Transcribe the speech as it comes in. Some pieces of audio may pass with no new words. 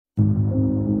This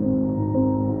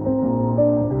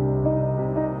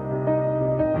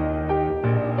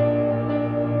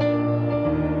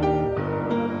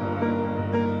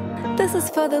is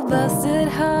for the busted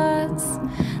hearts.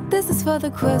 This is for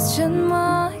the question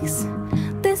marks.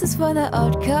 This is for the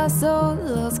outcast soul,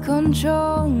 lost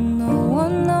control, no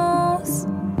one knows.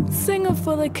 Singing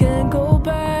for the can't go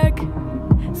back.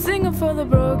 Singing for the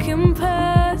broken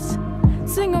past.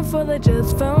 Singing for the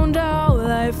just found out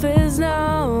life is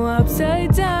now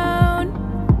upside down.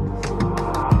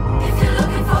 If you're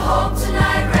looking for hope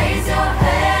tonight, raise your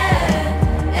head.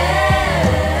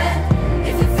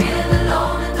 If you're feeling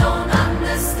alone and don't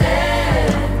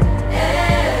understand,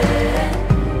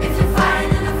 if you're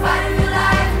fighting the fight of your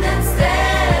life, then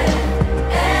stand.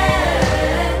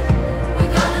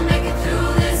 We're gonna make it through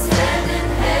this hand in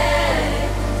hand.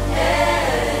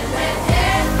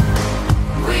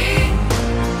 We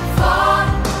fought,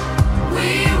 we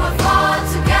were fought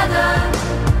together.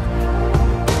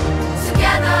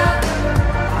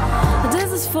 This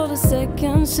is for the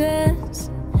second chance.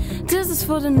 This is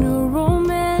for the new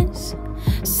romance.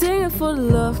 Singing for the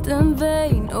loved in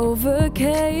vain.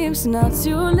 Overcame, it's not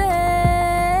too late.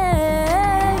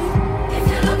 If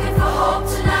you're looking for hope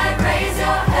tonight, raise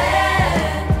your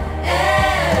hand.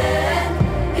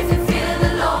 If you're feeling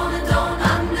alone and don't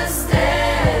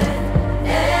understand,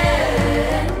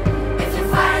 if you're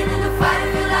fighting the fight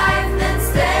of your life, then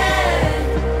stand.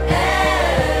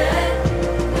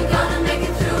 We're gonna make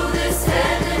it through this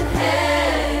hand in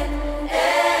hand.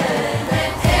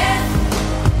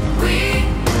 We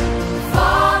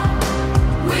fought,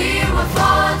 we were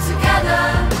fought together.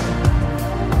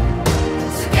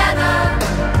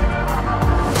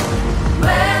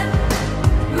 When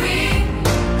we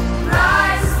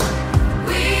rise,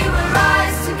 we will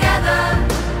rise together.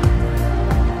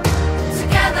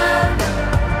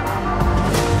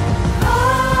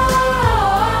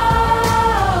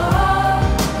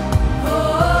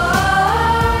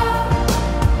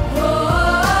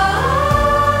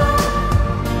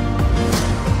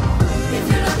 If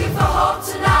you're looking for hope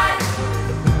tonight,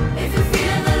 if you're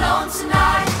feeling alone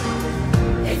tonight,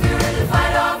 if you're in the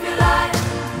fight of your life,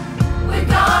 we're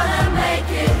gonna make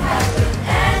it happen.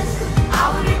 And I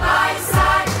will be by your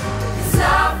side, 'cause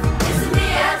love is in the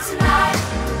air tonight.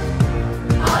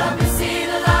 All of me see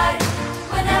the light,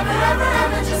 whenever,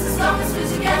 ever, just as long as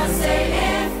we're together. Say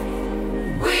if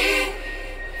we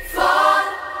fought,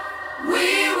 we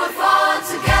were fought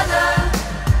together.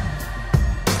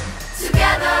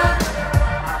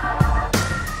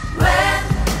 When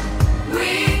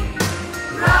we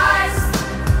rise,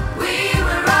 we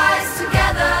will rise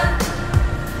together.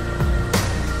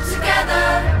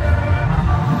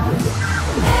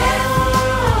 And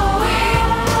we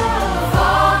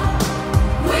fought,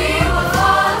 we were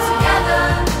fought together.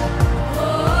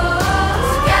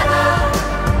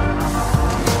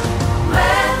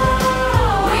 When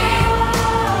we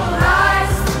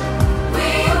rise, we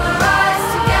will rise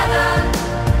together.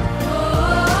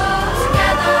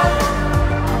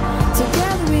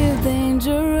 Together we're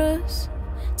dangerous.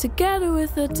 Together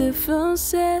with our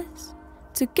differences.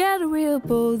 Together we're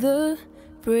bolder,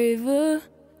 braver,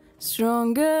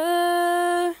 stronger.